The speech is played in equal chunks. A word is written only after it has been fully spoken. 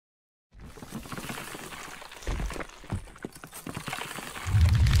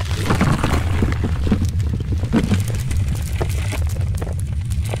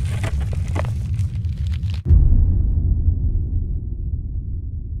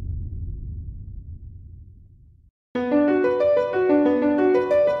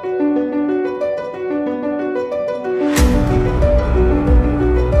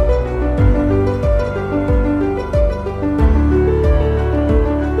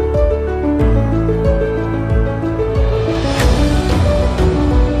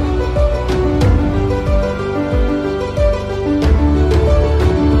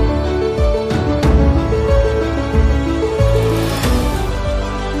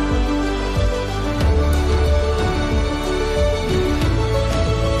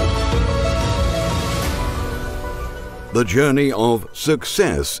The journey of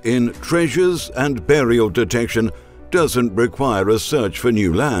success in treasures and burial detection doesn't require a search for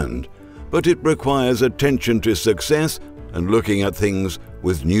new land, but it requires attention to success and looking at things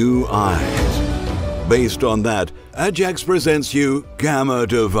with new eyes. Based on that, AJAX presents you Gamma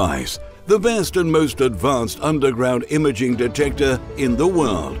device, the best and most advanced underground imaging detector in the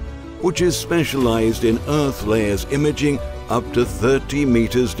world, which is specialized in Earth layers imaging up to 30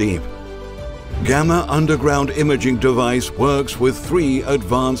 meters deep. Gamma underground imaging device works with 3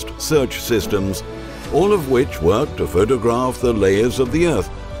 advanced search systems, all of which work to photograph the layers of the Earth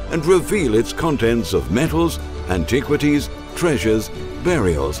and reveal its contents of metals, antiquities, treasures,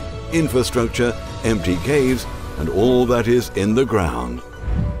 burials, infrastructure, empty caves, and all that is in the ground.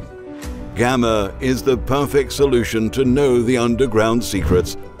 Gamma is the perfect solution to know the underground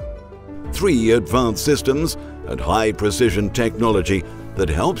secrets. 3 advanced systems and high-precision technology that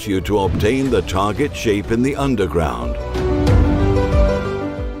helps you to obtain the target shape in the underground.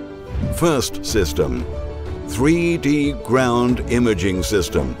 First system, 3D ground imaging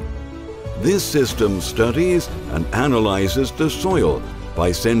system. This system studies and analyzes the soil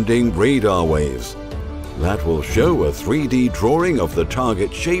by sending radar waves. That will show a 3D drawing of the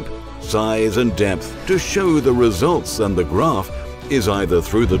target shape, size and depth. To show the results, and the graph is either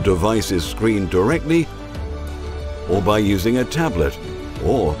through the device's screen directly, or by using a tablet,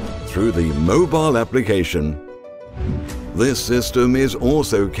 or through the mobile application. This system is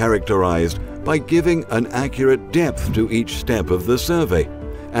also characterized by giving an accurate depth to each step of the survey,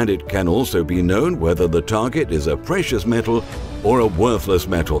 and it can also be known whether the target is a precious metal or a worthless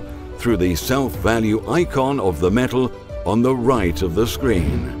metal through the self-value icon of the metal on the right of the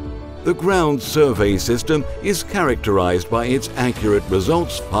screen. The ground survey system is characterized by its accurate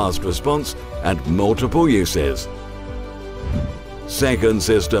results, fast response, and multiple uses. Second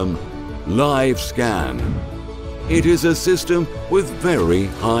system, live scan. It is a system with very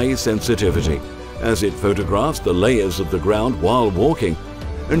high sensitivity, as it photographs the layers of the ground while walking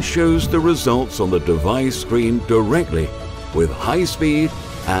and shows the results on the device screen directly with high speed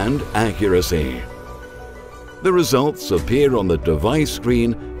and accuracy. The results appear on the device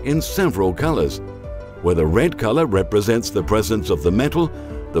screen in several colors, where the red color represents the presence of the metal,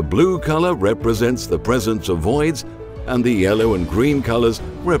 the blue color represents the presence of voids, and the yellow and green colors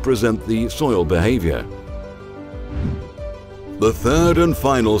represent the soil behavior. The third and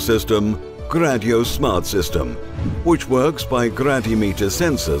final system, GradioSmart System, which works by gradiometer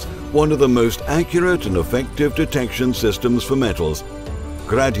sensors, one of the most accurate and effective detection systems for metals.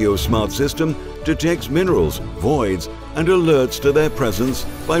 GradioSmart System detects minerals, voids, and alerts to their presence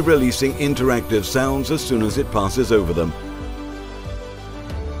by releasing interactive sounds as soon as it passes over them.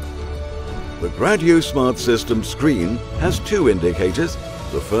 The GradioSmart System screen has 2 indicators,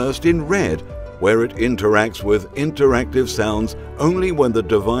 the first in red, where it interacts with interactive sounds only when the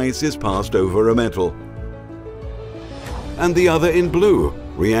device is passed over a metal, and the other in blue,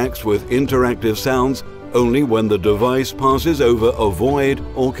 reacts with interactive sounds only when the device passes over a void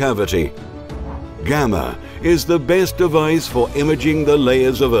or cavity. Gamma is the best device for imaging the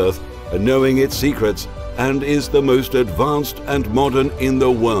layers of Earth and knowing its secrets, and is the most advanced and modern in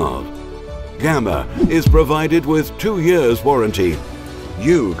the world. Gamma is provided with 2 years warranty.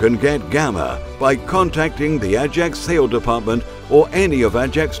 You can get Gamma by contacting the AJAX sale department or any of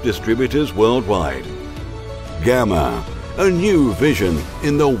AJAX distributors worldwide. Gamma, a new vision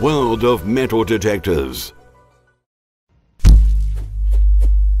in the world of metal detectors.